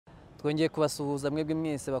twongeye kubasuhuza mwebwe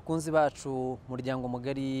mwese bakunzi bacu muryango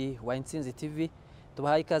mugari wa Intsinzi TV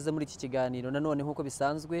tubahaye ikaze muri iki kiganiro nanone nkuko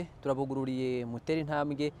bisanzwe turabugururiye mutera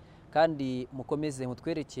intambwe kandi mukomeze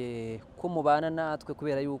mutwereke ko mubana natwe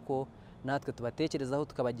kubera yuko natwe tubatekerezaho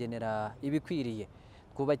tukabagenera ibikwiriye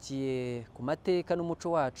twubakiye ku mateka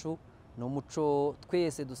n'umuco wacu n'umuco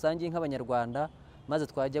twese dusangiye nk'abanyarwanda maze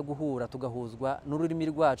twajya guhura tugahuzwa n'ururimi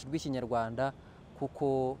rwacu rw'ikinyarwanda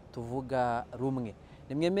kuko tuvuga rumwe.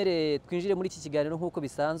 Nimwemere twinjire muri iki kiganiro nkuko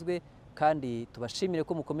bisanzwe kandi tubashimire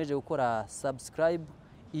ko mukomeje gukora subscribe.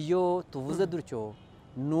 Iyo tuvuze dutyo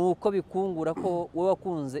nuko bikungura ko wowe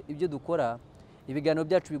wakunze ibyo dukora, ibiganiro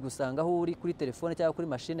byacu bigusanga aho uri kuri telefone cyangwa kuri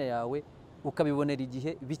mashine yawe ukabibonera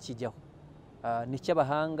igihe bikijyaho. Nicyo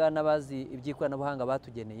abahanga n'abazi iby'ikoranabuhanga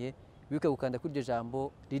batugeneye bibuke gukanda kuri iryo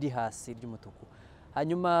jambo riri hasi ry'umutuku.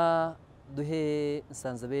 Hanyuma duhe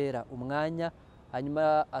Nsanzabera umwanya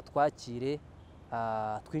hanyuma atwakire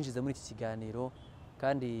twinjize muri iki kiganiro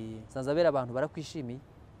kandi Nsanzabera abantu barakwishimiye.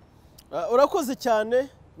 Urakoze cyane,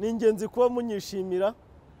 ni ingenzi kuba munyishimira.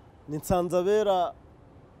 Ni Nsanzabera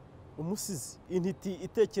umusizi, intiti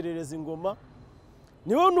itekerereza ingoma.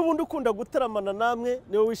 Niwe n'ubundi ukunda gutaramana namwe,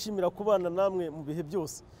 niwe wishimira kubana namwe mu bihe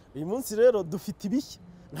byose. Uyu munsi rero dufite ibishya,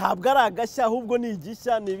 ntabwo ari agashya ahubwo ni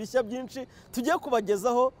igishya, ni ibishya byinshi tugiye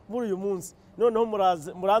kubagezaho muri uyu munsi. Noneho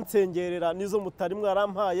muransengerera nizo mutari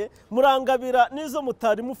mwarampaye, murangabira nizo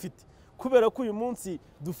mutari mufite, kubera ko uyu munsi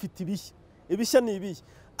dufite ibishya. Ibishya ni ibihe?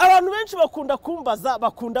 Abantu benshi bakunda kumbaza,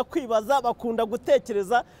 bakunda kwibaza, bakunda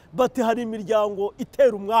gutekereza bati hari imiryango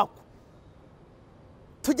itera umwaku.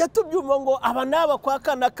 Tujya tubyumva ngo aba naba kwa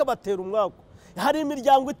kanaka batera umwaku. Hari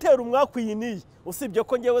imiryango itera umwaku iyi niyi. Usibye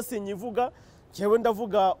ko ngewe sinyivuga, ngewe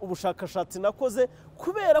ndavuga ubushakashatsi nakoze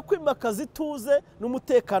kubera kwimakaza ituze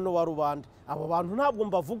n'umutekano wa rubanda. Abo bantu ntabwo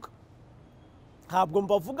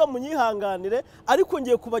mbavuga munyihanganire, ariko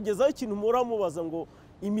ngiye kubagezaho ikintu muramubaza ngo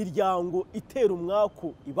imiryango itera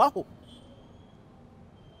umwaku ibaho.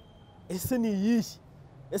 Ese ni iyihe?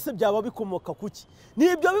 Ese byaba bikomoka kuki? Ni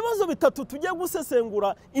ibyo bibazo bitatu tugiye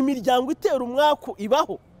gusesengura. Imiryango itera umwaku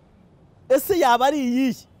ibaho, ese yaba ari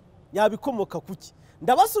iyihe? Yabikomoka kuki?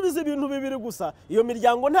 Ndabasubiza ibintu bibiri gusa. Iyo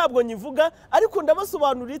miryango ntabwo nyivuga, ariko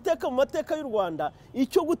ndabasobanurira iteka mu mateka y'u Rwanda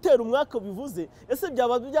icyo gutera umwaka bivuze. Ese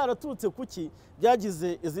byaba byaraturutse kuki?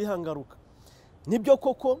 Byagize izihe ngaruka? Nibyo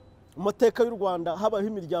koko mu mateka y'u Rwanda habaho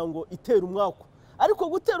imiryango itera umwaku, ariko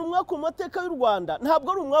gutera umwaku mu mateka y'u Rwanda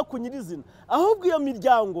ntabwo ari umwaku nyirizina, ahubwo iyo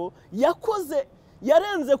miryango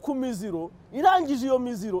yarenze ku miziro, irangije iyo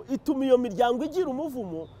miziro ituma iyo miryango igira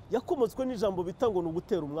umuvumo yakomotswe n'ijambo bita ngo ni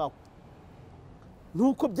ugutera umwaku.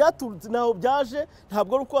 Nuko byaturutse naho byaje,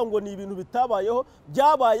 ntabwo ari ukuvuga ngo ni ibintu bitabayeho,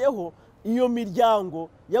 byabayeho. Iyo miryango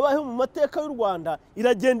yabayeho mu mateka y'u Rwanda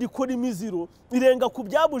iragenda ikora imiziro irenga ku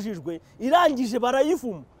byabujijwe, irangije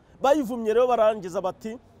barayivuma. Bayivumye rero barangiza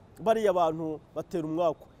bati bariya abantu batera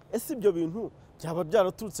umwaku. Ese ibyo bintu byaba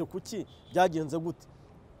byaraturutse kuki? Byagenze gute?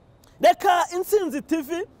 Reka Intsinzi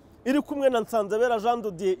TV iri kumwe na Nsanzabera Jean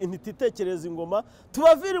de Dieu, intiti itekereza ingoma,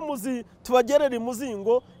 tubavire imuzi tubagerera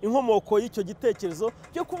imuzingo inkomoko y'icyo gitekerezo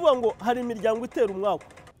cyo kuvuga ngo hari imiryango itera umwaku.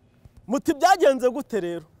 Muti byagenze gute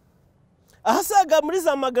rero? Ahasaga muri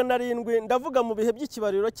za 700, ndavuga mu bihe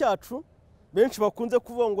by'ikibariro cyacu, benshi bakunze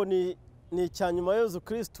kuvuga ngo ni icyanyuma ya Yezu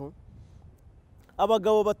Kristo,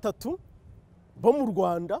 abagabo batatu bo mu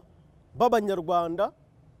Rwanda b'abanyarwanda,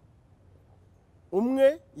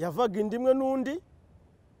 umwe yavaga inda imwe n'undi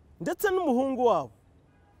ndetse n'umuhungu wabo,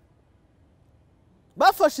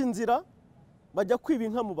 bafashe inzira bajya kwiba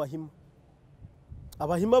inka mu Bahima.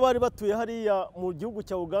 Abahima bari batuye hariya mu gihugu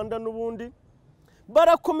cya Uganda n'ubundi,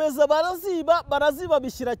 barakomeza baraziba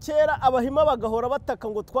bishyira kera. Abahima bagahora bataka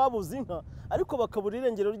ngo twabuze inka, ariko bakabura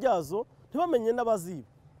irengero ryazo ntibamenye n'abaziba.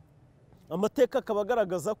 Amateka akaba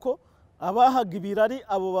agaragaza ko abahaga ibirari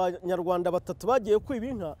abo banyarwanda batatu bagiye kwiba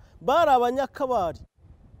inka bari abanyakabari,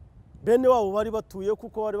 bene wabo bari batuye,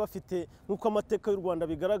 kuko bari bafite, nk'uko amateka y'u Rwanda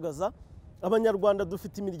bigaragaza, abanyarwanda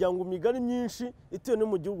dufite imiryango migari myinshi ituye no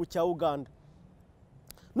mu gihugu cya Uganda.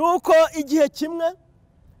 Nuko igihe kimwe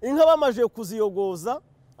inka bamaje kuziyogoza,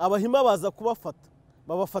 Abahima baza kubafata,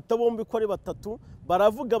 babafata bombi ko ari batatu,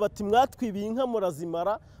 baravuga bati mwatwibiye inka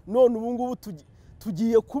murazimara, none ubu ngubu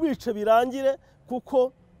tugiye kubica birangire,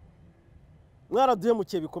 kuko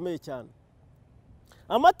mwaraduhemukiye bikomeye cyane.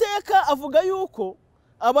 Amateka avuga yuko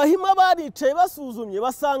Abahima baricaye basuzumye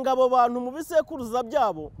basanga abo bantu mu bisekuruza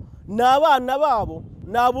byabo ni abana babo,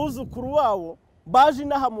 ni abuzukuru babo baje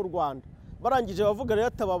inaha mu Rwanda. Barangije bavuga rero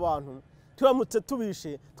ati aba bantu turamutse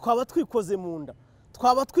tubishe twaba twikoze mu nda,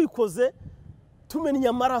 twaba twikoze tumenya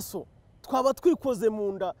amaraso, twaba twikoze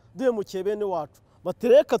mu nda duhemukiye bene wacu.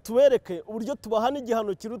 batereka tubereke uburyo tubahana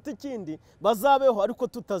igihano kiruta ikindi bazabeho ariko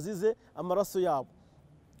tutazize amaraso yabo.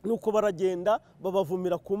 Nuko baragenda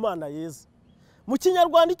babavumira ku Mana yeze. Mu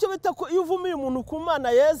Kinyarwanda icyo bita ko iyo uvumiye umuntu ku Mana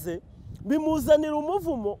yeze bimuzanira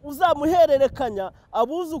umuvumo uzamuhererekanya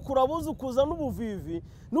abuzukuza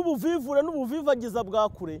n'ubuvivure n'ubuvivagiza bwa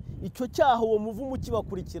kure. Icyo cyaha uwo muvumo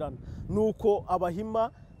kibakurikirana. Nuko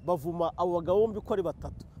abahima bavuma abo bagabo bombi ko ari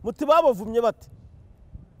batatu. Muti babavumye bate?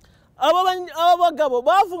 Aba bagabo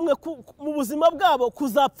bavumwe mu buzima bwabo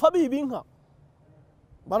kuzapfa biba inka.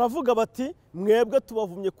 Baravuga bati mwebwe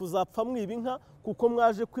tubavumye kuzapfa mwiba inka kuko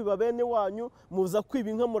mwaje kwiba bene wanyu, muza kwiba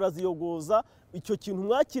inka muraziyogoza, icyo kintu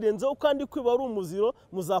mwakirenzeho kandi kwiba ari umuziro,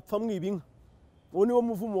 muzapfa mwiba inka. Uwo ni wo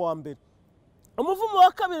muvumo wa mbere. Umuvumo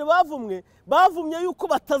wa kabiri bavumye yuko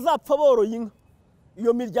batazapfa boroye inka.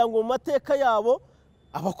 Iyo miryango mu mateka yabo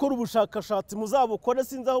abakora ubushakashatsi muzabukore,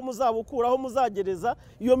 sinzi aho muzabukuraho muzagereza.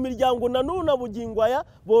 Iyo miryango na nuna bugingo aya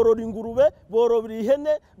borora ingurube, borora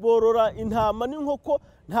ihene, borora intama n'inkoko,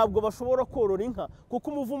 ntabwo bashobora korora inka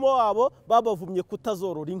kuko umuvumo wabo babavumye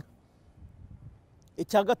kutazorora inka.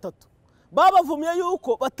 Icya gatatu babavumye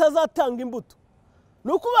yuko batazatanga imbuto.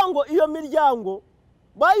 Nukuvuga ngo iyo miryango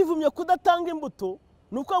bayivumye kudatanga imbuto,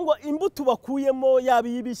 nuko ngo imbuto bakuyemo yaba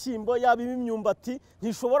y'ibishyimbo yaba y'imyumbati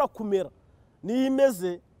ntishobora kumera. Niyo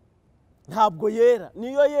imeze ntabwo yera,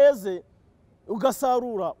 niyo yeze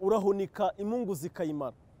ugasarura urahunika imungu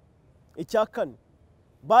zikayimara. Icya kane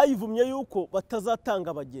bayivumye yuko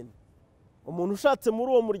batazatanga abageni. Umuntu ushatse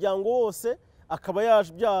muri uwo muryango wose akaba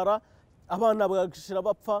yabyara abana bagashira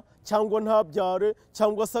bapfa cyangwa ntabyare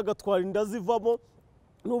cyangwa se agatwara inda zivamo.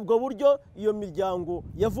 Nubwo buryo iyo miryango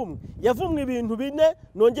yavumwe ibintu bine,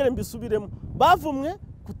 nongere mbisubiremo. Bavumwe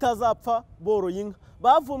kutazapfa boroye inka,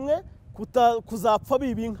 bavumwe kuzapfa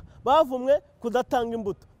biba inka, bavumwe kudatanga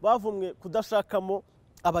imbuto, bavumwe kudashakamo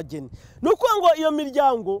abageni. Nuko ngo iyo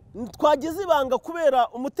miryango twagize ibanga kubera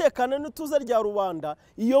umutekano n'ituze rya rubanda.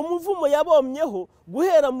 Iyo muvumo yabomyeho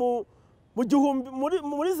guhera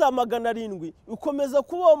muri za 700 ukomeza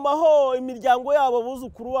kubomaho imiryango yabo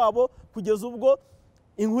abuzukuru wabo kugeza ubwo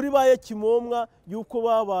inkuru ibaye kimomwa yuko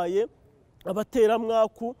babaye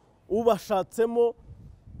abateramwaku, ubashatsemo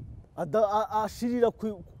ashirira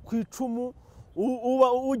ku icumu,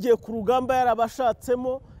 ugiye ku rugamba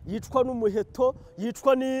yarabashatsemo yicwa n'umuheto,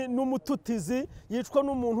 yicwa n'umututizi, yicwa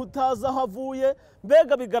n'umuntu utazi aho avuye.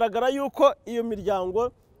 Mbega bigaragara yuko iyo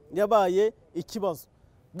miryango yabaye ikibazo.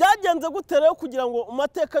 Byagenze gute rero kugira ngo mu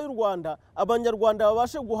mateka y'u Rwanda abanyarwanda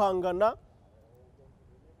babashe guhangana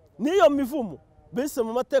n'iyo mivumo? Bise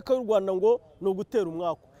mu mateka y'u Rwanda ngo ni ugutera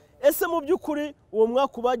umwaku. Ese mu by'ukuri uwo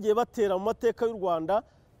mwaku bagiye batera mu mateka y'u Rwanda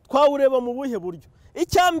twawureba mu buhe buryo?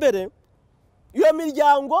 Icya mbere, iyo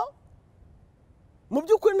miryango mu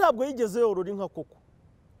by'ukuri ntabwo yigeze yorora inka koko.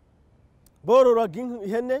 Bororaga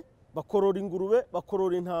ihene, bakorora ingurube,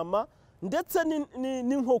 bakorora intama ndetse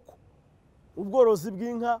n'inkoko. Ubworozi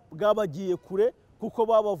bw'inka bwabagiye kure kuko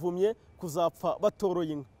babavumye kuzapfa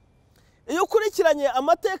batoroye inka. Iyo ukurikiranye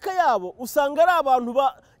amateka yabo usanga ari abantu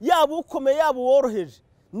yaba ukomeye yaba uworoheje,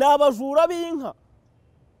 ni abajura b'inka.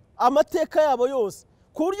 Amateka yabo yose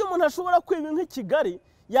ku buryo umuntu ashobora kwiba inka i Kigali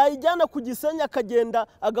yayijyana ku Gisenyi akagenda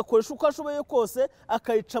agakoresha uko ashoboye kose,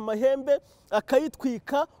 akayica amahembe,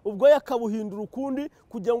 akayitwika, ubwo yakabuhindura ukundi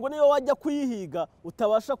kugira ngo niyo wajya kuyihiga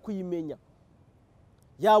utabasha kuyimenya.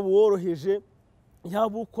 Yaba uworoheje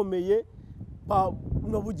yaba ukomeye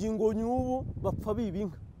na bugingo n'ubu bapfa biba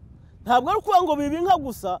inka. Ntabwo ari ukuvuga ngo biba inka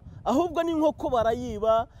gusa, ahubwo n'inkoko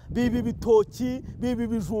barayiba, biba ibitoki, biba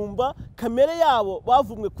ibijumba. Kamere yabo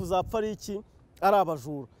bavumwe kuzapfa ari iki? Ari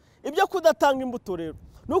abajura. Ibyo kudatanga imbuto rero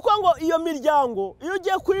nuko ngo iyo miryango iyo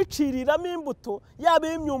ugiye kuyiciriramo imbuto, yaba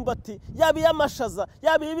iy'imyumbati, yaba iy'amashaza,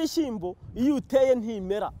 yaba iy'ibishyimbo, iyo uteye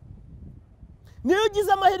ntimera. Niyo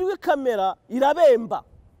ugize amahirwe ikamera irabemba,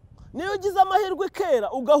 niyo ugize amahirwe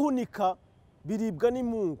ikera ugahunika, biribwa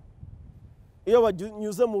n'imungu. Iyo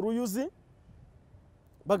banyuze mu ruyuzi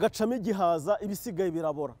bagacamo igihaza, ibisigaye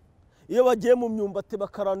birabora. Iyo bagiye mu myumbati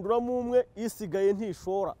bakaranduramo umwe, isigaye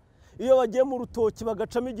ntishora. Iyo bagiye mu rutoki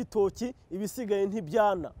bagacamo igitoki, ibisigaye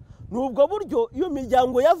ntibyana. Nubwo buryo iyo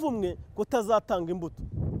miryango yavumwe kutazatanga imbuto.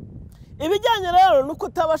 Ibijyanye rero nuko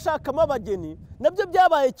utabashakamo abageni nabyo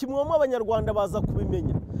byabaye kimwe abanyarwanda baza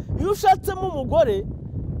kubimenya. Iyo ushatsemo umugore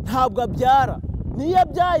ntabwo abyara, niyo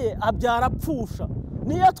abyaye abyara apfusha,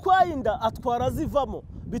 niyo atwaye inda atwara zivamo.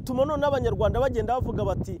 Bituma none abanyarwanda bagenda bavuga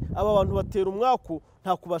bati aba bantu batera umwaku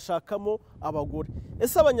nta kubashakamo abagore.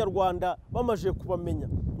 Ese abanyarwanda bamaje kubamenya,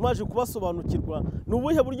 maje kubasobanukirwa, ni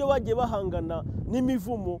ubuhe buryo bagiye bahangana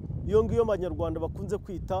n'imivumo iyo ngiyo abanyarwanda bakunze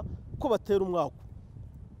kwita ko batera umwaku?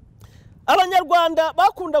 abanyarwanda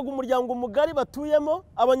bakundaga umuryango mugari batuyemo,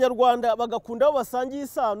 abanyarwanda bagakunda abo basangiye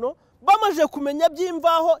isano, bamaje kumenya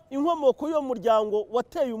by'imvaho inkomoko y'uwo muryango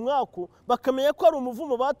wateye umwaku, bakamenya ko ari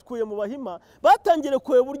umuvumo batkuye mu Bahima, batangire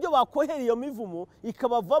kureba uburyo bakohera iyo mivumo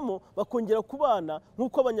ikabavamo bakongera kubana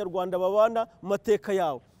nk'uko abanyarwanda babana mu mateka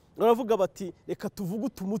yabo. Baravuga bati reka tuvuge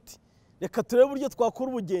utumuti, reka turebe uburyo twakora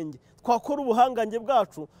ubugenge, twakora ubuhangange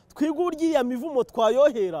bwacu, twiga uburyo iriya mivumo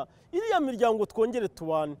twayohera, iriya miryango twongere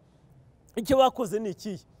tubane. Icyo bakoze ni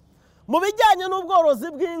ikihe? Mu bijyanye n'ubworozi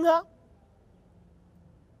bw'inka,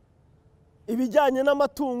 ibijyanye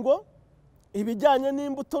n'amatungo, ibijyanye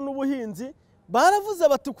n'imbuto n'ubuhinzi, baravuze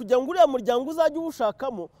bati kugira ngo uriya muryango uzajye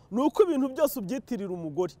uwushakamo ni uko ibintu byose ubyitirira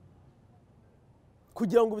umugore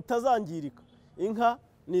kugira ngo bitazangirika. Inka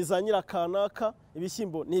ni iza nyirakanaka,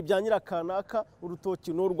 ibishyimbo ni ibya nyirakanaka,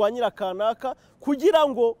 urutoki ni urwa nyirakanaka, kugira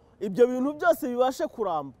ngo ibyo bintu byose bibashe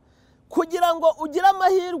kuramba, kugira ngo ugire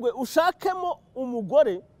amahirwe ushakemo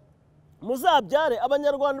umugore muzabyare.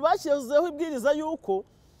 Abanyarwanda bashyizeho ibwiriza yuko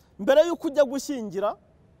mbere y'uko ujya gushyingira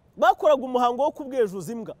bakoraga umuhango wo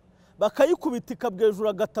kubwejuza imbwa, bakayikubita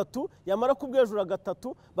ikabwejura gatatu, yamara kubwejura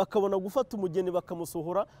gatatu bakabona gufata umugeni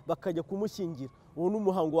bakamusohora bakajya kumushyingira. Uwo ni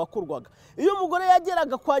umuhango wakorwaga. Iyo umugore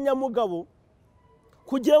yageraga kwa nyamugabo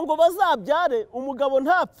kugira ngo bazabyare umugabo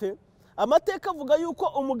ntapfe, amateka avuga yuko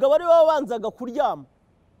umugabo ari we wabanzaga kuryama,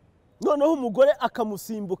 noneho umugore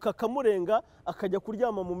akamusimbuka akamurenga akajya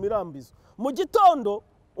kuryama mu mirambizo. Mu gitondo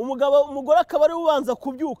umugore akaba ari ubanza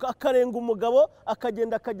kubyuka akarenga umugabo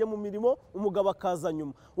akagenda akajya mu mirimo, umugabo akaza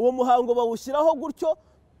nyuma. Uwo muhango bawushyiraho gutyo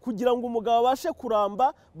kugira ngo umugabo abashe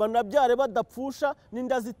kuramba, banabyare badapfusha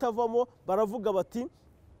n'inda zitavamo. Baravuga bati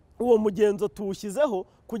uwo mugenzo tuwushyizeho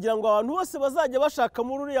kugira ngo abantu bose bazajya bashaka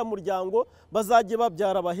muri uriya muryango bazajye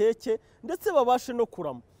babyara baheke ndetse babashe no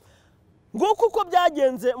kurama. Nguko uko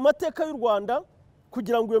byagenze mu mateka y'u Rwanda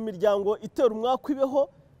kugira ngo iyo miryango itera umwaku ibeho.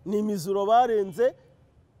 Ni imizuro barenze,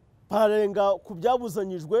 barenga ku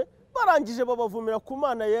byabuzanyijwe, barangije babavumira ku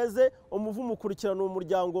Mana yeze, umuvumo ukurikirana uwo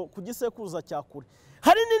muryango ku gisekuruza cya kure.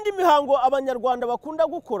 Hari n'indi mihango abanyarwanda bakunda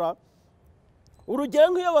gukora, urugero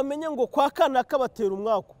nk'iyo bamenye ngo kwa kanaka batera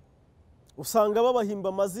umwaku, usanga babahimba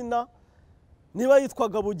amazina. Niba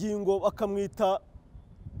yitwaga Bugingo bakamwita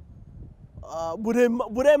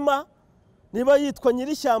Burema, niba yitwa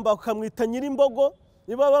Nyirishyamba bakamwita Nyirimbogo,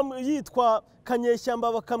 niba yitwa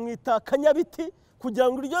Kanyeshyamba bakamwita Kanyabiti, kugira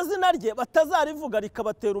ngo iryo zina rye batazarivuga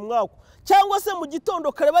rikabatera umwaku. Cyangwa se mu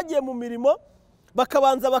gitondo kare bagiye mu mirimo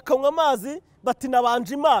bakabanza bakanywa amazi bati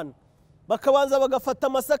nabanje Imana, bakabanza bagafata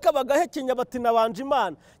amasaka bagahekenya bati nabanje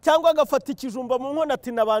Imana, cyangwa agafata ikijumba mu nkono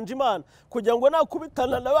ati nabanje Imana, kugira ngo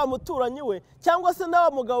nakubitana na ba muturanyi we cyangwa se na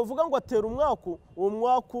wa mugabo uvuga ngo atera umwaku, uwo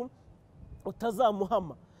mwaku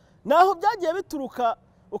utazamuhama. Naho byagiye bituruka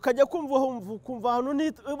ukajya kumva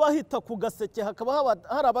ahantu bahita ku Gaseke, hakaba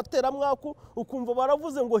hari abateramwaku, ukumva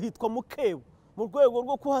baravuze ngo hitwa Mukebo, mu rwego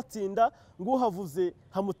rwo kuhatsinda ngo uhavuze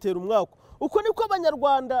hamutera umwaku. Uko niko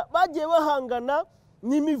abanyarwanda bagiye bahangana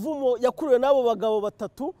n'imivumo yakuriwe n'abo bagabo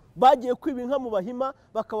batatu bagiye kwiba inka mu Bahima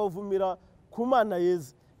bakabavumira ku Mana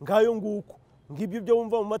yeze. Ngayo nguko ngibyo byo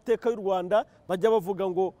wumva mu mateka y'u Rwanda, bajya bavuga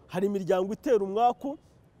ngo hari imiryango itera umwaku,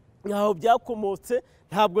 ntaho byakomotse.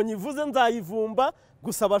 Ntabwo nyivuze nzayivumba,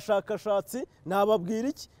 gusa abashakashatsi nababwira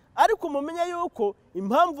iki, ariko mumenye yuko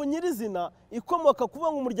impamvu nyirizina ikomoka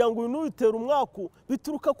kuba ngo umuryango uyu n'utera umwaku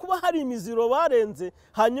bituruka kuba hari imiziro barenze,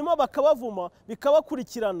 hanyuma bakabavuma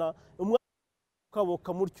bikabakurikirana, umwaku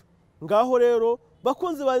ukaboka mutyo. Ngaho rero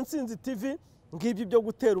bakunzi ba Intsinzi TV, ngibyo byo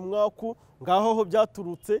gutera umwaku, ngaho ho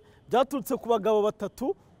byaturutse ku bagabo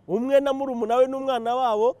batatu, umwe na murumuna we n'umwana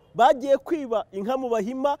wabo bagiye kwiba inka mu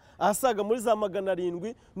Bahima ahasaga muri za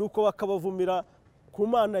 700, nuko bakabavumira ku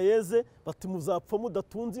Mana yeze bati muzapfa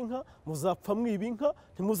mudatunze inka, muzapfa mwiba inka,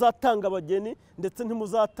 ntimuzatanga abageni ndetse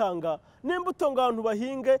ntimuzatanga n'imbuto ngo abantu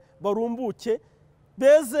bahinge barumbuke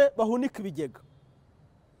beze bahunike ibigega.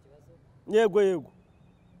 Yego yego.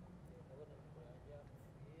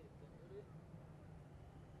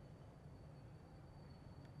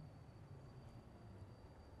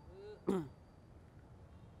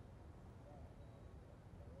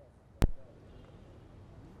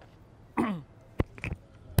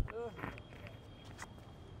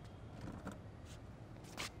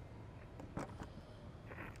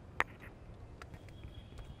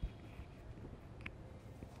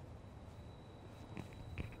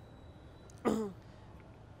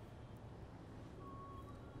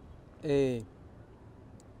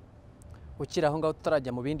 ukiri aho ngaho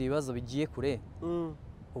tutarajya mu bindi bibazo bigiye kure,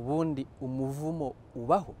 ubundi umuvumo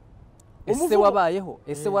ubaho? Ese wabayeho?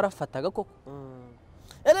 Ese warafataga koko?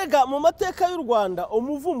 Erega mu mateka y'u Rwanda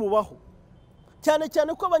umuvumo ubaho, cyane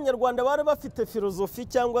cyane ko abanyarwanda bari bafite filozofi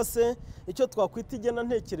cyangwa se icyo twakwita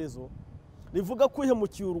igenantekerezo rivuga ko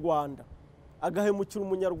uhemukiye u Rwanda agahemukira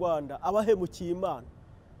umunyarwanda abahemukiye Imana.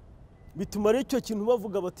 Bituma ari icyo kintu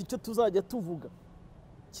bavuga bati icyo tuzajya tuvuga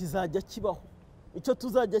kizajya kibaho, icyo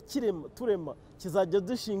tuzajya turema kizajya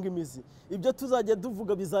dushinga imizi, ibyo tuzajya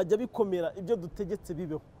tuvuga bizajya bikomera, ibyo dutegetse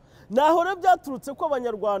bibeho. Naho rero byaturutse ko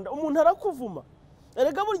abanyarwanda umuntu arakuvuma.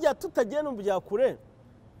 Erega burya tutagenda mu byakure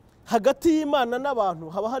hagati y'Imana n'abantu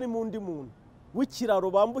haba harimo undi muntu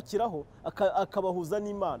w'ikiraro bambukiraho akabahuza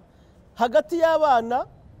n'Imana. Hagati y'abana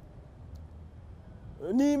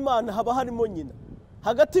n'Imana haba harimo nyina,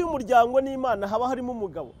 hagati y'umuryango n'Imana haba harimo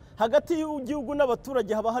umugabo, hagati y'igihugu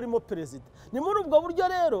n'abaturage haba harimo perezida. Ni muri ubwo buryo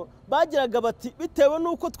rero bagiraga bati bitewe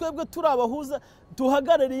n'uko twebwe turi abahuza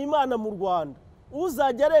duhagarariye Imana mu Rwanda,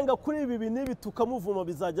 uzajya arenga kuri ibi n'ibi tukamuvuma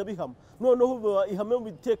bizajya bihama. Noneho ihame mu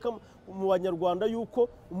biteka mu banyarwanda yuko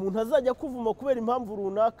umuntu azajya kuvuma kubera impamvu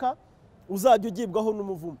runaka uzajya ugibwaho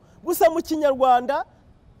n'umuvumo. Gusa mu Kinyarwanda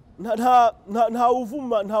nta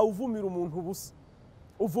uvumira umuntu ubusa.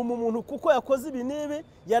 Uvuma umuntu kuko yakoze ibi n'ibi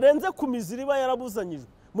yarenze ku miziri iba yarabuzanyijwe.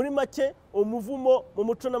 Muri make umuvumo mu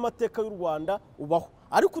muco n'amateka y'u Rwanda ubaho,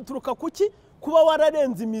 ariko uturuka kuki? Kuba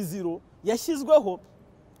wararenze imiziro yashyizweho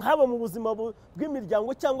haba mu buzima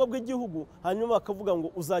bw'imiryango cyangwa bw'igihugu, hanyuma bakavuga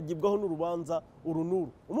ngo uzagibwaho n'urubanza uru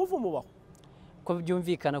n'uru. Umuvumo ubaho ko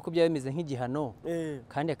byumvikana ko byaba bimeze nk'igihano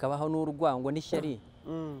kandi akabaho n'urwango n'ishyari.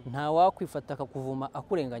 Nta wakwifata akakuvuma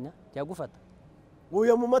akurenganya byagufata.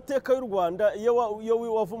 Uya mu mateka y'u Rwanda iyo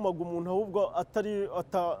wavumaga umuntu ahubwo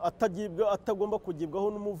atagomba kugibwaho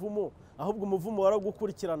n'umuvumo, ahubwo umuvumo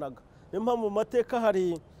waragukurikiranaga. Niyo mpamvu mu mateka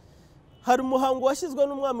hari umuhango washyizwe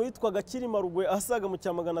n'umwami witwaga Cyilima Rugwe asaga mu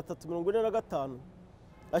 345,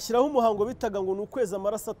 ashyiraho umuhango bitaga ngo ni ukwezi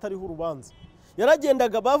amaraso atariho urubanza.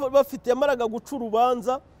 Yaragendaga bafite yamaraga guca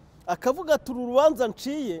urubanza akavuga ati uru rubanza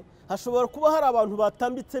nciye hashobora kuba hari abantu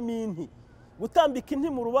batambitsemo inti. Gutambika inti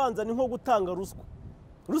mu rubanza ni nko gutanga ruswa.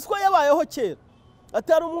 Ruswa yabayeho kera,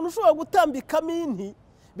 atari umuntu ushobora gutambikamo inti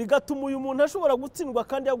bigatuma uyu muntu ashobora gutsindwa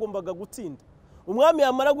kandi yagombaga gutsinda. Umwami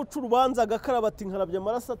yamara guca urubanza agakaraba ati nkarabye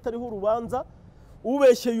amaraso atariho urubanza,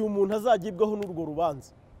 ubeshyeye uyu muntu azagibwaho n'urwo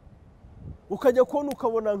rubanza. Ukajya kubona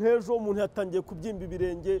ukabona nk'ejo umuntu yatangiye kubyimba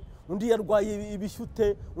ibirenge, undi yarwaye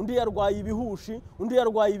ibishyute, undi yarwaye ibihushi, undi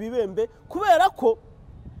yarwaye ibibembe, kubera ko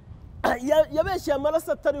yabeshyeye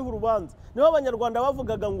amaraso atariho urubanza. Niho abanyarwanda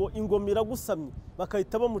bavugaga ngo ingoma iragusamye,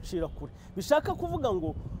 bakahita bamucira kure. Bishaka kuvuga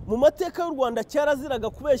ngo mu mateka y'u Rwanda cyaraziraga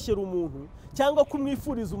kubeshyera umuntu cyangwa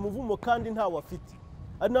kumwifuriza umuvumo kandi ntawe afite.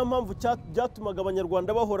 Ari nayo mpamvu byatumaga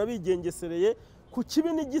abanyarwanda bahora bigengesereye ku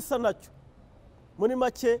kibi n'igisa nacyo. Muri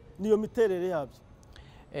make niyo miterere yabyo.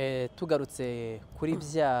 Tugarutse kuri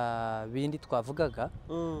bya bindi twavugaga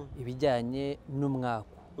ibijyanye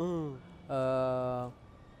n'umwaku,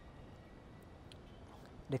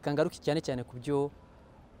 reka ngaruke cyane cyane ku byo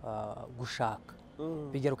gushaka.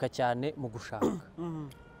 Bigaruka cyane mu gushaka.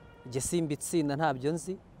 Simba itsinda ntabyo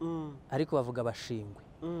nzi, ariko bavuga bashingwe.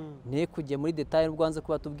 Ne kujya muri detail rwanze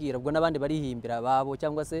kuba tubwira, ubwo n'abandi barihimbira babo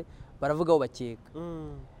cyangwa se baravuga aho bakeka.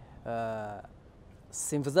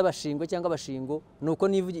 Simvuze abashingwe cyangwa abashingo, nuko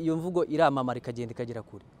iyo mvugo iramamara ikagenda ikagera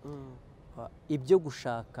kure. Ibyo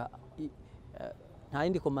gushaka nta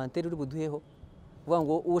yindi commentaire uri buduheho, uvuga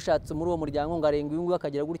ngo ushatse muri uwo muryango ngo arenga uyu nguyu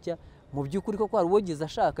akagira gutya. Mu by'ukuri ko hari uwogize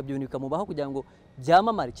ashaka ibyo bintu bikamubaho kugira ngo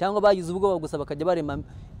byamamare, cyangwa bagize ubwoba gusa bakajya barema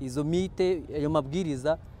izo mite, ayo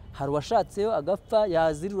mabwiriza. Hari uwashatseyo agapfa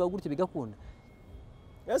yazirura gutyo bigakunda.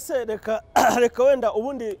 Ese reka wenda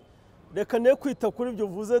ubundi reka ne kwita kuri ibyo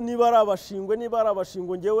uvuze, niba ari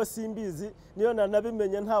abashingwe ngewe simbizi, niyo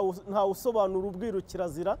nanabimenye nta usobanura ubwiru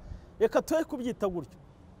kirazira. Reka twe kubyita gutyo.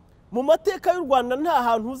 Mu mateka y'u Rwanda nta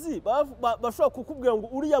hantu uzi bashobora kukubwira ngo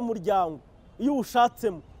uriya muryango iyo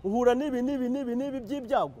ushatsemo uhura n'ibi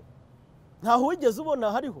by'ibyago. Ntaho wigeze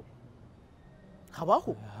ubona hariho.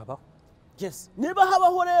 Habaho. Yes. Niba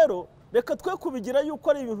habaho rero reka twe kubigira yuko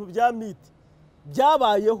ari ibintu bya miti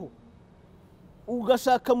byabayeho.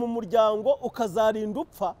 Ugashaka mu muryango ukazarinda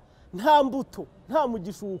upfa, nta mbuto nta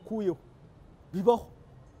mugisha ukuyeho. Bibaho.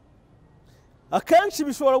 Akenshi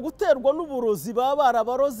bishobora guterwa n'uburozi baba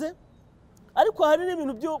barabaroze, ariko hari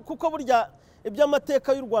n'ibintu kuko burya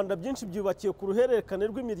iby'amateka y'u Rwanda byinshi byubakiye ku ruhererekane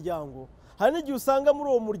rw'imiryango. Hari n'igihe usanga muri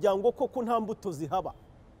uwo muryango koko nta mbuto zihaba,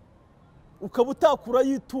 ukaba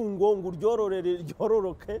utakurayo itungo ngo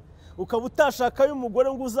ryororoke, ukaba utashakayo umugore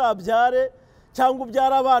ngo uzabyare cyangwa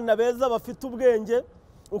ubyara abana beza bafite ubwenge,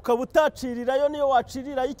 ukaba utacirirayo, niyo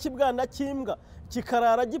wacirirayo ikibwana cy'imbwa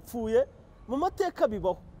kikarara gipfuye. Mu mateka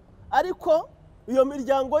bibaho, ariko iyo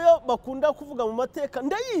miryango yo bakunda kuvuga mu mateka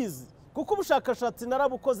ndayizi, kuko ubushakashatsi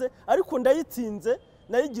narabukoze ariko ndayitsinze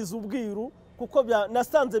nayigize ubwiru kuko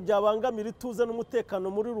nasanze byabangamira ituze n'umutekano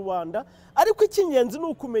muri rubanda. Ariko icy'ingenzi ni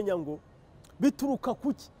ukumenya ngo bituruka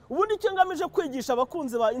kuki. Ubundi icyo ngamije kwigisha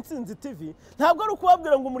abakunzi ba Intsinzi TV ntabwo ari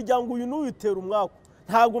ukubabwira ngo umuryango uyu n'uwitera umwaku,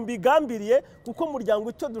 ntabwo mbigambiriye, kuko umuryango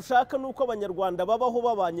icyo dushaka nuko abanyarwanda babaho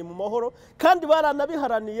babanye mu mahoro, kandi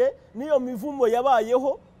baranabiharaniye n'iyo mivumo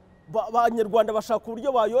yabayeho. Abanyarwanda bashaka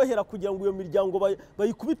uburyo bayohera kugira ngo iyo miryango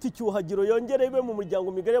bayikubite icyuhagiro yongere ibe mu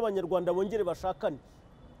muryango migari y'abanyarwanda bongere bashakane.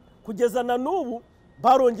 Kugeza na n'ubu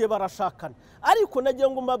barongeye barashakana. Ariko nagira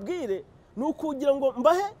ngo mbabwire ni ukugira ngo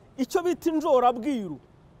mbahe icyo bita injorabwiru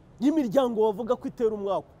y'imiryango bavuga ko itera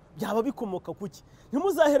umwaku. Byaba bikomoka kuki?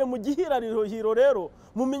 Ntimuzahere mu gihirahiro rero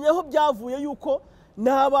mumenye aho byavuye, yuko ni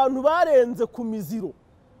abantu barenze ku miziro.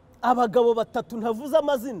 Abagabo batatu ntavuze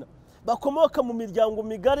amazina bakomoka mu miryango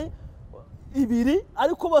migari ibiri,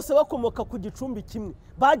 ariko bose bakomoka ku gicumbi kimwe.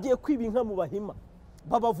 Bagiye kwiba inka mu Bahima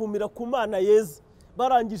babavumira ku Mana yeze,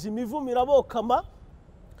 barangije imivumo irabokama,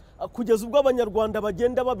 kugeza ubwo abanyarwanda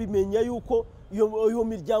bagenda babimenya yuko iyo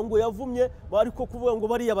miryango yavumye. Ariko kuvuga ngo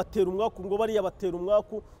bariya batera umwaku, ngo bariya batera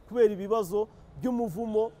umwaku kubera ibibazo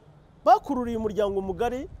by'umuvumo bakururiye umuryango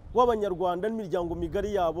mugari w'abanyarwanda n'imiryango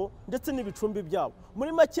migari yabo ndetse n'ibicumbi byabo.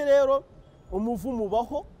 Muri make rero umuvumo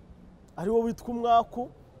ubaho ariwo witwa umwaku,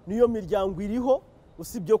 niyo miryango iriho,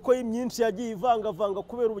 usibye ko imyinshi yagiye ivangavanga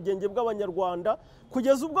kubera ubugenge bw'abanyarwanda.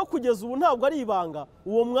 Kugeza ubu ntabwo ari ibanga,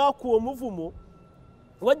 uwo mwaku, uwo muvumo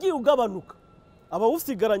wagiye ugabanuka,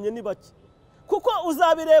 abawusigaranye ni bake. Kuko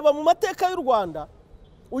uzabireba mu mateka y'u Rwanda,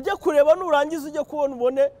 ujye kureba nurangiza ujye kubona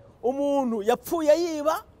ubone umuntu yapfuye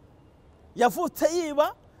yiba, yavutse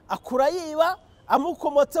yiba, akura yiba,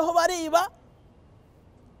 amukomotseho bariba,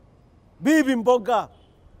 biba imboga,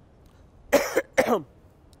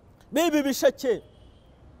 biba ibisheke,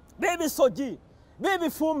 biba isogi, biba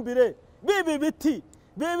ifumbire, biba ibiti,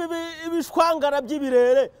 biba ibishwangara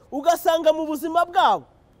by'ibirere. Ugasanga mu buzima bwabo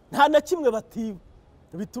nta na kimwe batiba.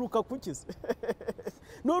 Bituruka kuki se?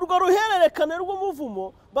 Ni urwo ruhererekane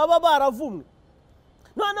rw'umuvumo baba baravumwe.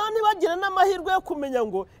 Noneho ntibagire n'amahirwe yo kumenya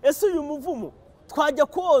ngo ese uyu muvumo twajya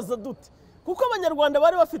kuwoza dute, kuko abanyarwanda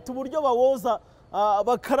bari bafite uburyo bawoza,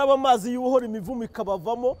 bakaraba amazi y'ubuhora imivumo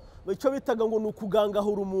ikabavamo. Icyo bitaga ngo ni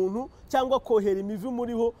ukugangahura umuntu cyangwa kohera imivumo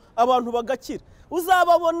uriho abantu bagakira.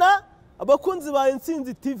 Uzababona abakunzi ba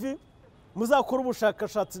Intsinzi TV, muzakora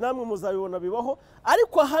ubushakashatsi namwe muzabibona bibaho.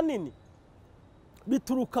 Ariko ahanini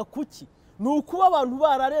bituruka kuki? Ni ukuba abantu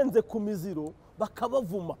bararenze ku miziro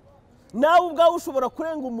bakabavuma. Nawe ubwawe ushobora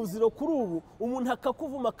kurenga umuziro kuri ubu, umuntu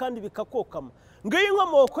akakuvuma kandi bikakokama. Ngiyo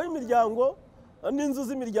inkomoko y'imiryango n'inzu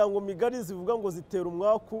z'imiryango migari zivuga ngo zitera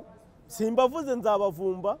umwaku. Simbavuze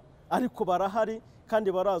nzabavumba, ariko barahari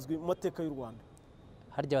kandi barazwi mu mateka y'u Rwanda.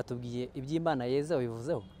 Harya batubwiye iby'Imana yeze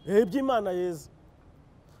wabivuzeho? Iby'Imana yeze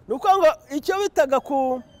ni uko ngo icyo bitaga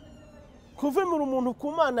kuvumira umuntu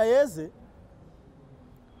ku Mana yeze,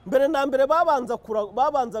 mbere na mbere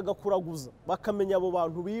babanzaga kuraguza bakamenya abo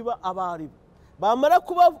bantu biba abaribo. Bamara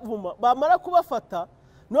kubavuma, bamara kubafata,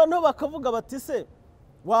 noneho bakavuga bati se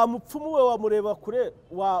wa mupfumu we wamureba kure,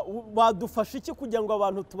 wadufasha iki kugira ngo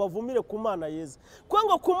abantu tubavumire ku Mana yeze? Kuko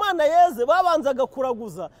ngo ku Mana yeze babanzaga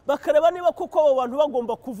kuraguza bakareba niba kuko abo bantu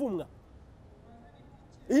bagomba kuvumwa.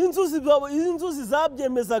 Inzuzi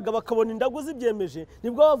zabyemezaga bakabona indagu zibyemeje,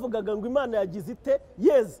 nibwo bavugaga ngo Imana yagize ite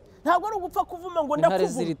yeze. Ntabwo ari ugupfa kuvuma ngo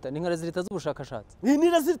ndakuvuma. Ni nka rezilita z'ubushakashatsi. Ni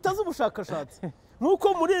rezilita z'ubushakashatsi.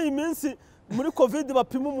 Nkuko muri iyi minsi muri Covid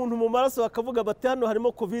bapima umuntu mu maraso bakavuga bati hano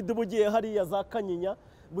harimo Covid, bugiye hariya za Kanyinya,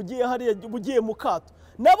 bugiye mu Kato.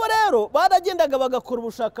 Nabo rero baragendaga bagakora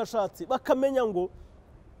ubushakashatsi bakamenya ngo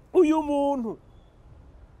uyu muntu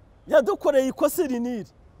yadukoreye ikosa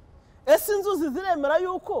riniri. Ese inzuzi ziremera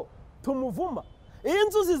yuko tumuvuma? Iyi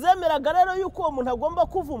inzuzi zemeraga rero yuko uwo muntu agomba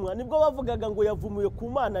kuvumwa, nibwo bavugaga ngo yavumuye ku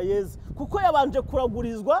Mana yeze, kuko yabanje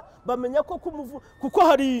kuragurizwa bamenya ko kuko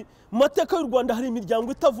hari mu mateka y'u Rwanda hari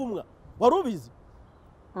imiryango itavumwa. Wari ubizi?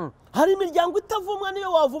 Hari imiryango itavumwa,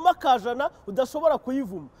 niyo wavuma akajana udashobora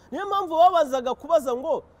kuyivuma. Niyo mpamvu babazaga kubaza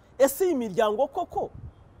ngo ese iyi miryango koko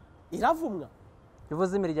iravumwa?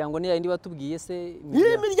 Bivuze imiryango ni yindi batubwiye se?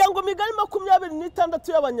 Iyi miryango migari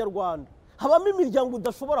 26 y'Abanyarwanda habamo imiryango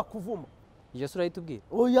udashobora kuvuma. Iyo sura yitubwira?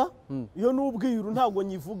 Oya, iyo n'ubwiru ntabwo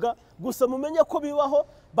nyivuga, gusa mumenye ko bibaho.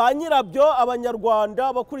 Ba nyirabyo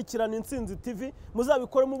Abanyarwanda bakurikirana Intsinzi TV,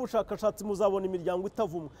 muzabikoremo ubushakashatsi muzabona imiryango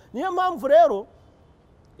itavumwa. Niyo mpamvu rero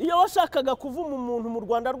iyo washakaga kuvuma umuntu mu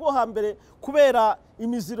Rwanda rwo hambere kubera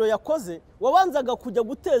imiziro yakoze, wabanzaga kujya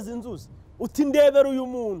guteza inzuzi, uti ndebera uyu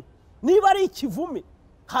muntu niba ari ikivume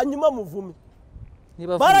hanyuma muvume.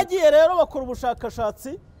 Baragiye rero bakora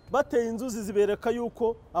ubushakashatsi bateye inzuzi zibereka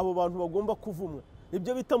yuko abo bantu bagomba kuvumwa.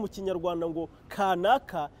 Ibyo bita mu kinyarwanda ngo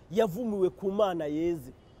kanaka yavumiwe ku Mana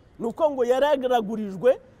yeze. Nuko ngo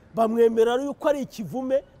yaragaragurijwe bamwemera yuko ari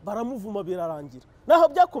ikivume baramuvuma birarangira. Naho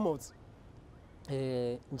byakomotse.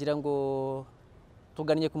 Ngira ngo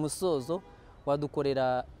tugannye ku musozo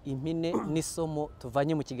wadukorera impine n'isomo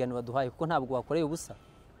tuvanye mu kiganiro baduhaye kuko ntabwo wakoreye ubusa.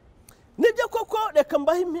 Nibyo koko reka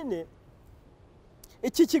mbahe impine.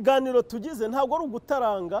 Iki kiganiro tugize ntabwo ari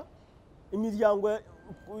ugutaranga imiryango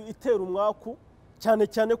itera umwaku, cyane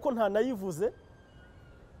cyane ko nta nayivuze.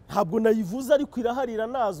 Ntabwo nayivuze ariko irahari,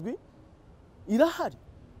 iranazwi, irahari.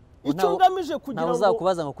 Icyo ngamije kugira ngo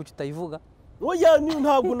uzakubaza ngo kuki utayivuga. Oya,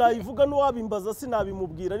 ntabwo nayivuga, n'uwabimbaza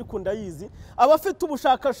sinabimubwira, ariko ndayizi. Abafite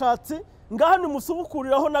ubushakashatsi ngaha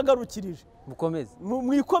nimusubukuriraho nagarukirije. Mukomeze.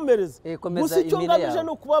 Mwikomereze. Gusa icyo ngamije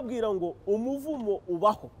no kubabwira ngo umuvumo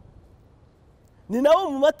ubaho. Ni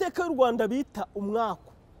nawo mu mateka y'u Rwanda bita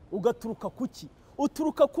umwaku. Ugaturuka kuki?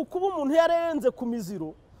 Uturuka ku kuba umuntu yarenze ku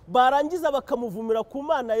miziro, barangiza bakamuvumira ku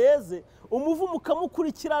Mana yeze, umuvumo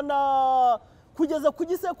ukamukurikirana kugeza ku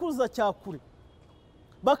gisekuruza cya kure.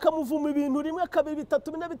 Bakamuvuma ibintu rimwe, kabiri,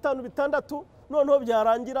 bitatu, bine, bitanu, bitandatu, noneho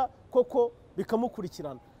byarangira koko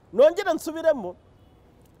bikamukurikirana. Nongera nsubiremo,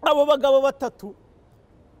 abo bagabo batatu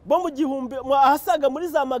bo mu gihumbi ahasaga muri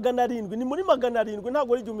za 700, ni muri 700,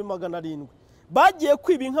 ntabwo ari 1700, bagiye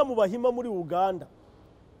kwiba inka mu Bahima muri Uganda.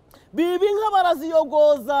 Biba inka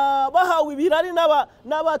baraziyogoza, bahawe ibirari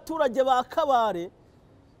n'abaturage ba Kabare.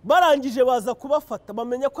 Barangije baza kubafata,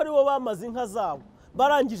 bamenya ko ari bo bamaze inka zabo.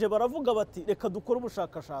 Barangije baravuga bati reka dukore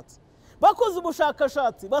ubushakashatsi. Bakoze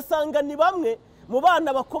ubushakashatsi basanga ni bamwe mu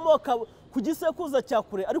bana bakomoka ku gisekuruza cya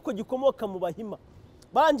kure ariko gikomoka mu Bahima.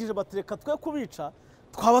 Barangije bati reka twe kubica,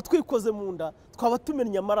 twaba twikoze mu nda, twaba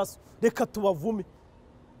tumennye amaraso, reka tubavume.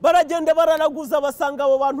 Baragenda bararaguza basanga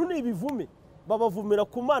abo bantu ni ibivume. Babavumira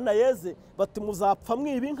ku Mana yeze bati muzapfa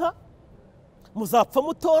mwiba inka, muzapfa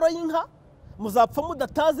mutoroye inka, muzapfa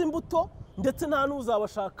mudataza imbuto, ndetse nta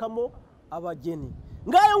n'uzabashakamo abageni.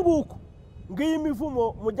 Ngayo nguko ngiyi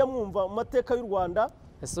imivumo mujya mwumva mu mateka y'u Rwanda.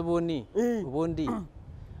 Ese ubundi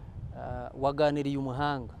waganiriye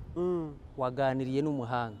umuhanga, waganiriye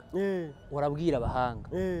n'umuhanga, urabwira abahanga.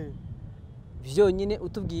 Byonyine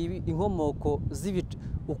utubwiye inkomoko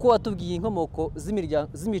uko watubwiye inkomoko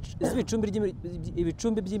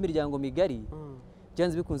z'ibicumbi by'imiryango migari,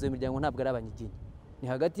 byanze bikunze imiryango ntabwo ari abanyiginya, ni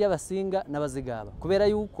hagati y'abasinga n'abazigaba, kubera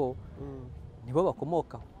yuko nibo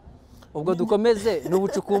bakomokaho. Ubwo dukomeze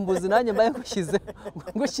n'ubucukumbuzi nanjye mbaye ngushyize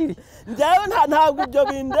ngushiri. Njyewe ntabwo ibyo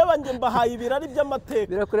bindeba, njye mbahaye ibirari by'amateka.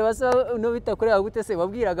 Birakureba se no bitakureba gute se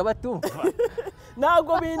wabwiraga batumva.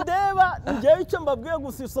 Ntabwo bindeba, njyewe icyo mbabwiye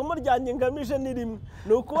gusa isomo ryanjye ngamije ni rimwe,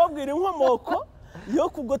 ni ukubabwira inkomoko yo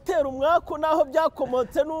kugotera umwaku naho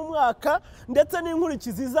byakomotse n'umwaka ndetse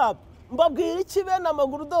n'inkurikizi zabyo. Mbabwira iki bene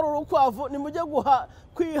amaguru dore urukwavu, nimujye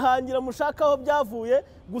kwihangira mushaka aho byavuye.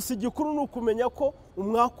 Gusa igikuru ni ukumenya ko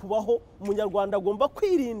umwaku ubaho, umunyarwanda agomba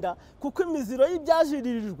kwirinda, kuko imiziro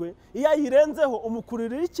y'ibyajiririjwe iyo ayirenzeho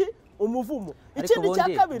umukurira iki? Umuvumo. Ikindi cya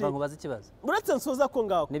kabiri, uretse nsoza ko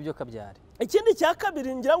ngaho nibyo kabyare. Ikindi cya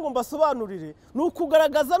kabiri ngira ngo mbasobanurire ni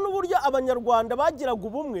ukugaragaza n'uburyo abanyarwanda bagiraga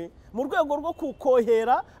ubumwe mu rwego rwo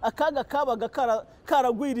kukohera akaga kabaga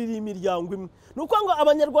karagwiririye imiryango imwe. Nuko ngo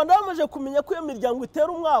abanyarwanda bamaze kumenya ko iyo miryango itera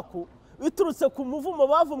umwaku biturutse ku muvumo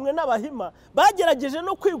bavumwe n'Abahima, bagerageje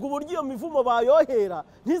no kwiga uburyo iyo mivumo bayohera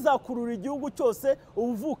ntizakurura igihugu cyose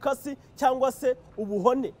ubuvukasi cyangwa se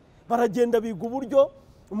ubuhone. Baragenda biga uburyo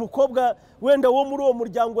umukobwa wenda wo muri uwo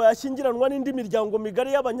muryango yashyingiranwa n'indi miryango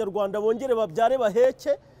migari y'abanyarwanda bongere babyare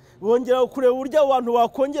baheke, bongera kureba uburyo abantu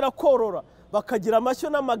bakongera korora, bakagira amashyo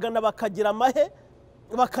n'amagana, bakagira amahe,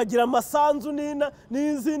 bakagira amasanzu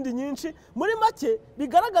n'izindi nyinshi. Muri make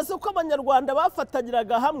bigaragaza ko abanyarwanda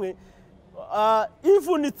bafatanyiraga hamwe,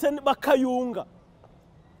 ivunitse bakayunga.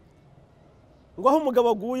 Ngo aho umugabo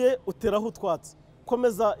aguye uteraho utwatsi.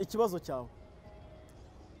 Komeza ikibazo cyawe.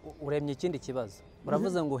 Uremye ikindi kibazo.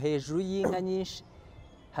 Uravuze ngo hejuru y'inka nyinshi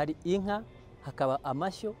hari inka, hakaba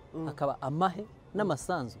amashyo, hakaba amahe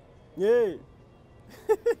n'amasanzu.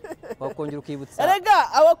 Wakongera ukibutsa.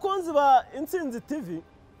 Erega abakunzi ba Intsinzi TV,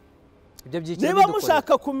 niba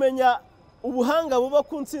mushaka kumenya ubuhanga buba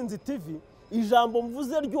ku Intsinzi TV, ijambo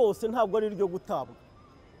mvuze ryose ntabwo ari ryo gutabwa.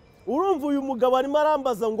 Urumva uyu mugabo arimo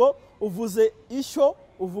arambaza ngo uvuze ishyo,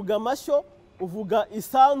 uvuga amashyo, uvuga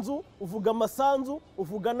isanzu, uvuga amasanzu,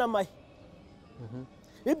 uvuga n'amahe.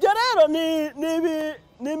 Ibyo rero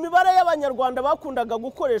ni imibare y'abanyarwanda bakundaga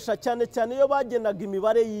gukoresha, cyane cyane iyo bagenaga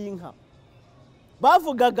imibare y'inka.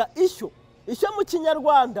 Bavugaga ishyo. Ishyo mu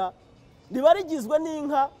kinyarwanda riba rigizwe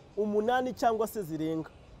n'inka 8 cyangwa se zirenga.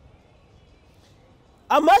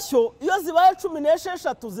 amashyo iyo zibaye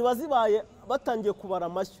 16 ziba zibaye batangiye kubara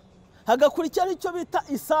amashyo. Hagakurikira icyo bita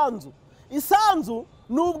isanzu. Isanzu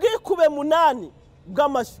ni ubwikube 8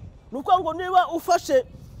 bw'amashyo. Nuko ngo niba ufashe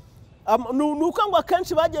nuko ngo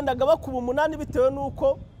akenshi bagendaga bakuba 8 bitewe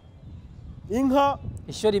nuko inka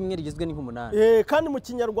ishyo rimwe rigizwe n'inka 8. Kandi mu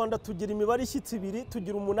Kinyarwanda tugira imibare ishyitsi 2,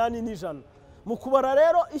 tugira 8 n'ijana. Mu kubara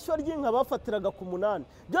rero ishyo ry'inka bafatiraga ku 8.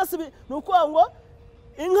 Byose nuko ngo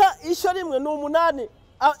inka ishyo rimwe ni 8,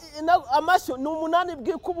 amashyo ni 8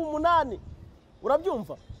 bwikuba 8.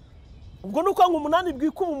 Urabyumva? Ubwo nuko ngo 8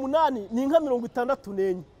 bwikuba 8 ni inka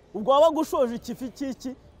 64. Ubwo waba gushoje ikifi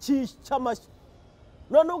cy'amashyo.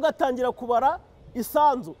 None ugatangira kubara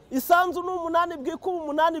isanzu. Isanzu ni 8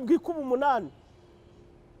 bwikuba 8 bwikuba 8.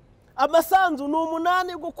 Amasanzu ni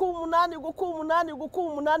 8 gukuba 8 gukuba 8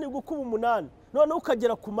 gukuba 8 gukuba 8. None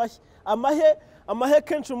ukagera ku mahe. Amahe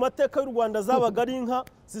kenshi mu mateka y'u Rwanda zabaga ari inka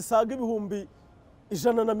zisaga ibihumbi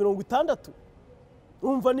 160.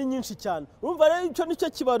 Urumva ni nyinshi cyane. Urumva rero icyo nicyo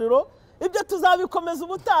kibariro. Ibyo tuzabikomeza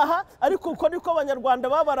ubutaha, ariko uko niko abanyarwanda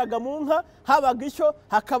babaraga mu nka, habaga ishyo,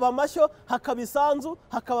 hakaba amashyo, hakaba isanzu,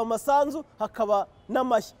 hakaba amasanzu, hakaba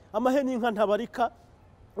n'amashyi. Amahe n'inka ntabarika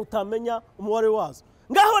utamenya umubare wazo.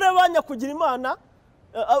 Ngaho rero banya kugira Imana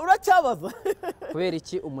uracyabaza. Kubera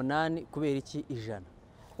iki 8, kubera iki 100?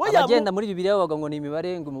 Abagenda muri Bibiliya bavuga ngo ni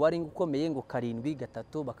imibare, ngo umubare ukomeye, ngo 7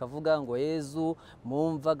 3 bakavuga ngo Yezu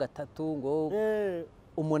mumva 3 ngo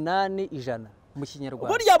 8 100 mu Kinyarwanda.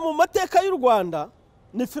 Burya mu mateka y'u Rwanda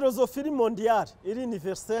ni filozofi mondiale, iri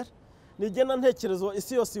universelle, ni igena ntekerezo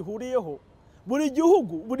isi yose ihuriyeho. Buri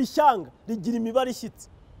gihugu, buri shyanga rigira imibare ishyitse.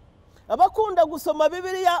 Abakunda gusoma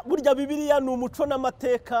Bibiliya, burya Bibiliya ni umuco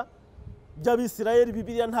n'amateka by'Abisirayeli.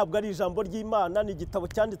 Bibiliya ntabwo ari ijambo ry'Imana, ni igitabo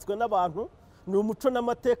cyanditswe n'abantu, ni umuco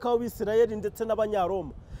n'amateka w'Abisirayeli ndetse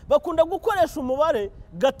n'Abanyaroma. Bakunda gukoresha umubare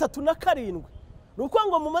 3 na 7. Nuko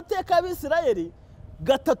ngo mu mateka y'Abisirayeli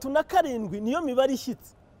 3 na 7 niyo mibare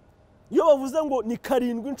ishyitse. Iyo bavuze ngo ni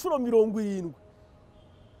 7 inshuro 70,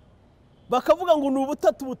 bakavuga ngo ni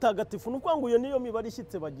ubutatu butagatifu. Nuko ngo iyo niyo mibare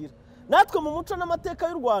ishyitse bagira. Natwe mu muco n'amateka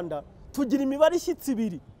y'u Rwanda tugira imibare ishyitse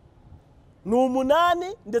 2, ni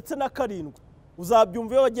 8 ndetse na 7.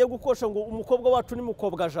 Uzabyumva iyo bagiye gukosha ngo umukobwa wacu ni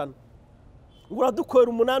mukobwa jana,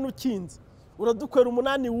 uradukwera 8 ukinze, uradukwera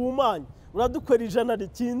 8 wumanye, uradukwera 100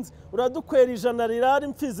 rikinze, uradukwera 100 rirari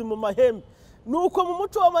imfizi mu mahembe. Nuko mu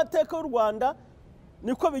muco w'amateka y'u Rwanda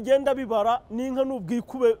niko bigenda bibara. N'inka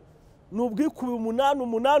n'ubwikube 8 8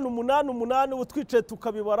 8 8 utwice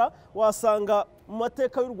tukabibara. Wasanga mu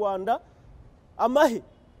mateka y'u Rwanda amahe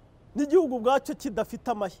n'igihugu bwacyo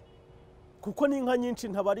kidafite amahe, kuko n'inka nyinshi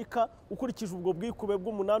ntabarika ukurikije ubwo bwikube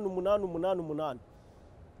bw'8 8 8 8.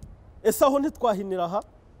 Ese aho ntitwahinira aha?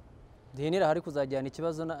 Dihinira hari kuzajyana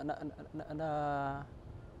ikibazo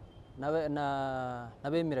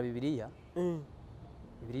n'abemera Bibiliya.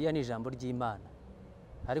 Bibiliya ni ijambo ry'Imana,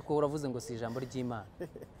 ariko uravuze ngo si ijambo ry'Imana.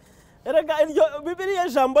 Erega iryo Bibiliya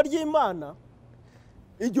ijambo ry'Imana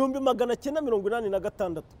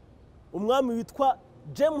 1986 umwami witwa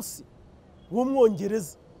James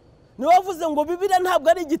w'Umwongereza niwe wavuze ngo Bibiliya ntabwo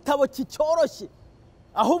ari igitabo cyoroshye,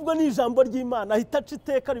 ahubwo ni ijambo ry'Imana. Ahita aca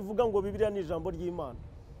iteka rivuga ngo Bibiliya ni ijambo ry'Imana.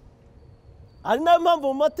 Ari nayo mpamvu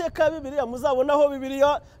mu mateka ya Bibiliya muzabonaho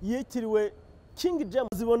Bibiliya yitiriwe King James.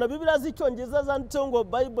 Zibona Bibiliya z'icyongereza zanditseho ngo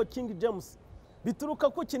Bible King James. Bituruka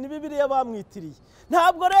ku kintu Bibiliya bamwitiriye.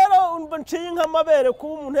 Ntabwo rero nciye nk'amabere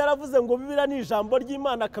kuba umuntu yaravuze ngo Bibiliya ni ijambo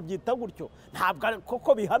ry'Imana akabyita gutyo, ntabwo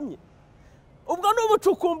koko bihamye. Ubwo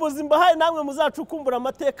n'ubucukumbuzi mbahaye namwe muzacukumbura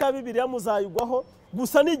amateka ya Bibiliya muzayigwaho.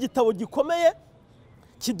 Gusa ni igitabo gikomeye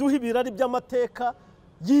kiduha ibirari by'amateka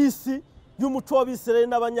y'isi y'umuco w'Abisirayeli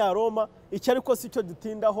n'Abanyaroma. Icyo ariko si cyo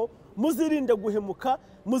dutindaho. Muzirinde guhemuka,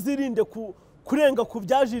 muzirinde kurenga ku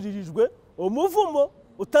byajiririjwe, umuvumo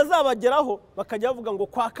utazabageraho bakajya bavuga ngo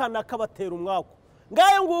kwa kana kabatera umwaku.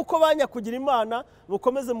 Ngayo nguko banya kugira Imana.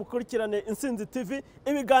 Mukomeze mukurikirane Insinzi TV,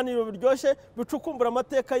 ibiganiro biryoshye bicukumbura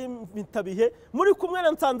amateka y'imitabihe. Muri kumwe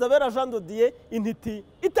na Nsanzabera Jean Dodier, intiti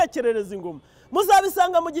itekerereza ingoma.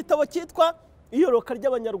 Muzabisanga mu gitabo cyitwa Iyoroka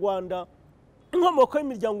ry'Abanyarwanda, inkomoko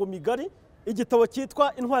y'imiryango migari, igitabo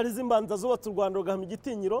cyitwa Intwari z'Imbanza zubatse u Rwanda rugahamya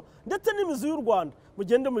igitinyiro, ndetse n'imizi y'u Rwanda.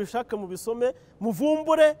 Mugende mubishake mubisome,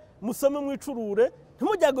 muvumbure, musome mwicurure.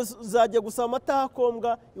 Ntimujye gusaba amata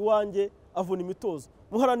akombwa iwanjye avuna imitozo.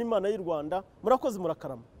 Muharane Imana y'u Rwanda. Murakoze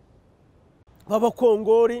murakarama.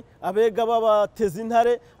 Babakongori, abega babateza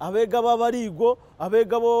intare, abega babarigo,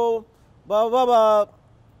 abega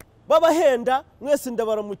babahenda, mwese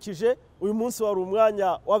ndabaramukije. Uyu munsi wari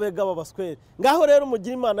umwanya w'abega babaswere. Ngaho rero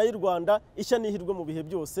mugira Imana y'u Rwanda ishya nihirwe mu bihe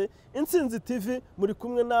byose. Insinzi TV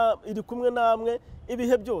iri kumwe namwe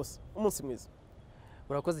ibihe byose. Umunsi mwiza.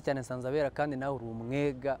 urakoze cyane Nsanzabera kandi nawe uri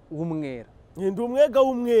umwega w'umwera. Ndi umwega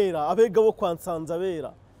w'umwera, abega bo kwa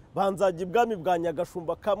Nsanzabera banzaga ibwami bwa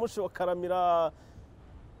Nyagashumba ka Mushe wa Karamira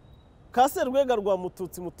ka Serwega rwa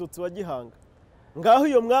Mututsi wa Gihanga. Ngaho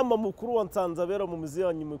iyo mwama mukuru wa Nsanzabera mu mizi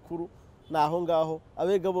yanyu mikuru naho ngaho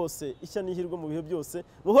abega bose ishya n'ihirwe mu bihe byose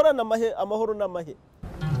muhorana amahoro n'amahe.